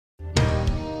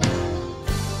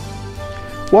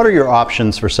What are your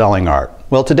options for selling art?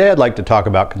 Well, today I'd like to talk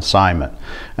about consignment.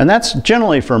 And that's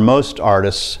generally for most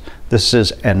artists,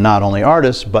 and not only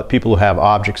artists, but people who have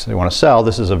objects they want to sell,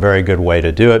 this is a very good way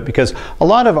to do it, because a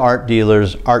lot of art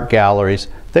dealers, art galleries,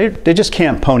 they just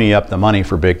can't pony up the money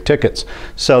for big tickets.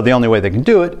 So the only way they can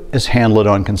do it is handle it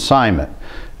on consignment.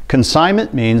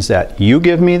 Consignment means that you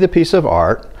give me the piece of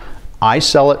art, I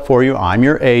sell it for you, I'm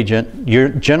your agent.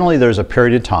 Generally there's a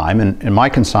period of time, and in my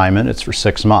consignment it's for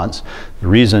 6 months. The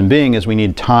reason being is we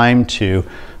need time to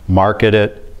market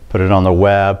it, put it on the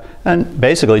web, and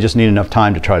basically just need enough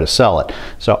time to try to sell it.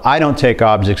 So I don't take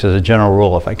objects as a general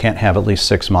rule if I can't have at least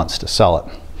 6 months to sell it.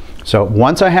 So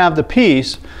once I have the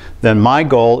piece, then my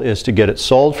goal is to get it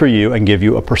sold for you and give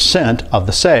you a % of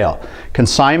the sale.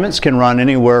 Consignments can run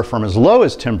anywhere from as low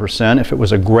as 10% if it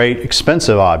was a great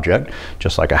expensive object,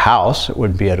 just like a house, it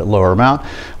would be at a lower amount,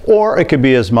 or it could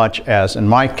be as much as, in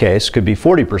my case, could be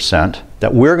 40%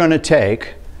 that we're going to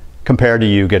take compared to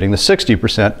you getting the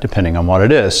 60% depending on what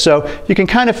it is. So you can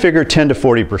kind of figure 10 to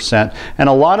 40%, and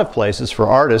a lot of places for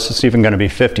artists it's even going to be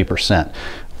 50%.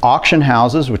 Auction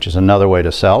houses, which is another way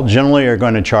to sell, generally are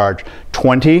going to charge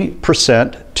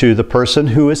 20% to the person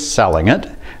who is selling it,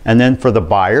 and then for the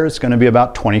buyer it's going to be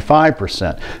about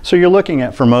 25%. So you're looking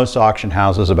at, for most auction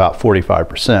houses, about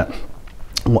 45%.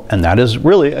 And that is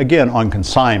really, again, on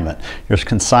consignment. You're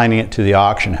consigning it to the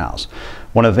auction house.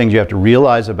 One of the things you have to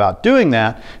realize about doing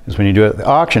that is when you do it at the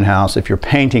auction house, if your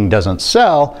painting doesn't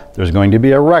sell, there's going to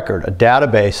be a record, a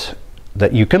database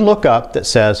that you can look up that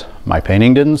says, my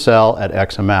painting didn't sell at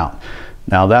X amount.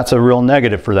 Now that's a real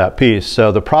negative for that piece.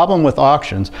 So the problem with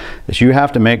auctions is you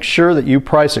have to make sure that you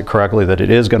price it correctly, that it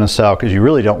is going to sell, because you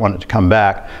really don't want it to come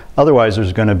back. Otherwise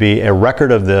there's going to be a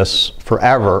record of this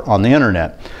forever on the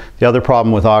internet. The other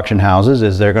problem with auction houses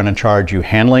is they're going to charge you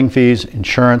handling fees,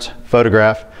 insurance,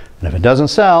 photograph, and if it doesn't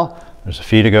sell, there's a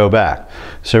fee to go back.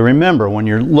 So remember, when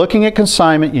you're looking at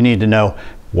consignment, you need to know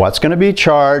what's going to be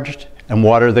charged and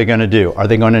what are they going to do. Are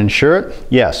they going to insure it?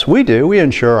 Yes, we do. We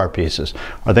insure our pieces.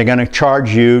 Are they going to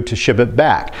charge you to ship it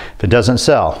back if it doesn't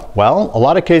sell? Well, a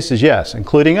lot of cases, yes,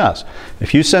 including us.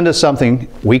 If you send us something,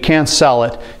 we can't sell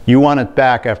it, you want it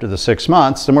back after the 6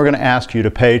 months, then we're going to ask you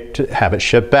to pay to have it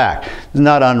shipped back. It's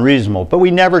not unreasonable, but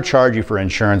we never charge you for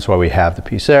insurance while we have the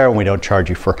piece there, and we don't charge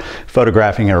you for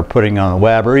photographing it or putting it on the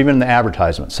web or even the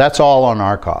advertisements. That's all on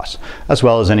our costs, as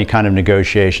well as any kind of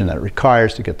negotiation that it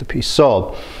requires to get the piece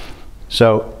sold.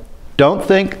 So don't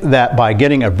think that by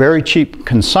getting a very cheap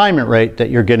consignment rate that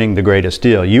you're getting the greatest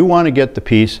deal. You want to get the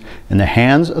piece in the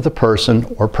hands of the person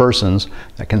or persons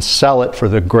that can sell it for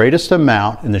the greatest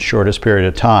amount in the shortest period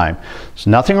of time. There's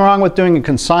nothing wrong with doing a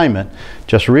consignment.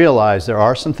 Just realize there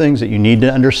are some things that you need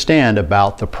to understand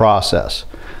about the process.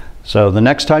 So the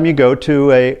next time you go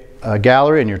to a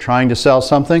gallery and you're trying to sell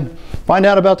something, find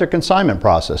out about their consignment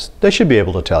process. They should be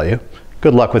able to tell you.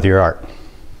 Good luck with your art.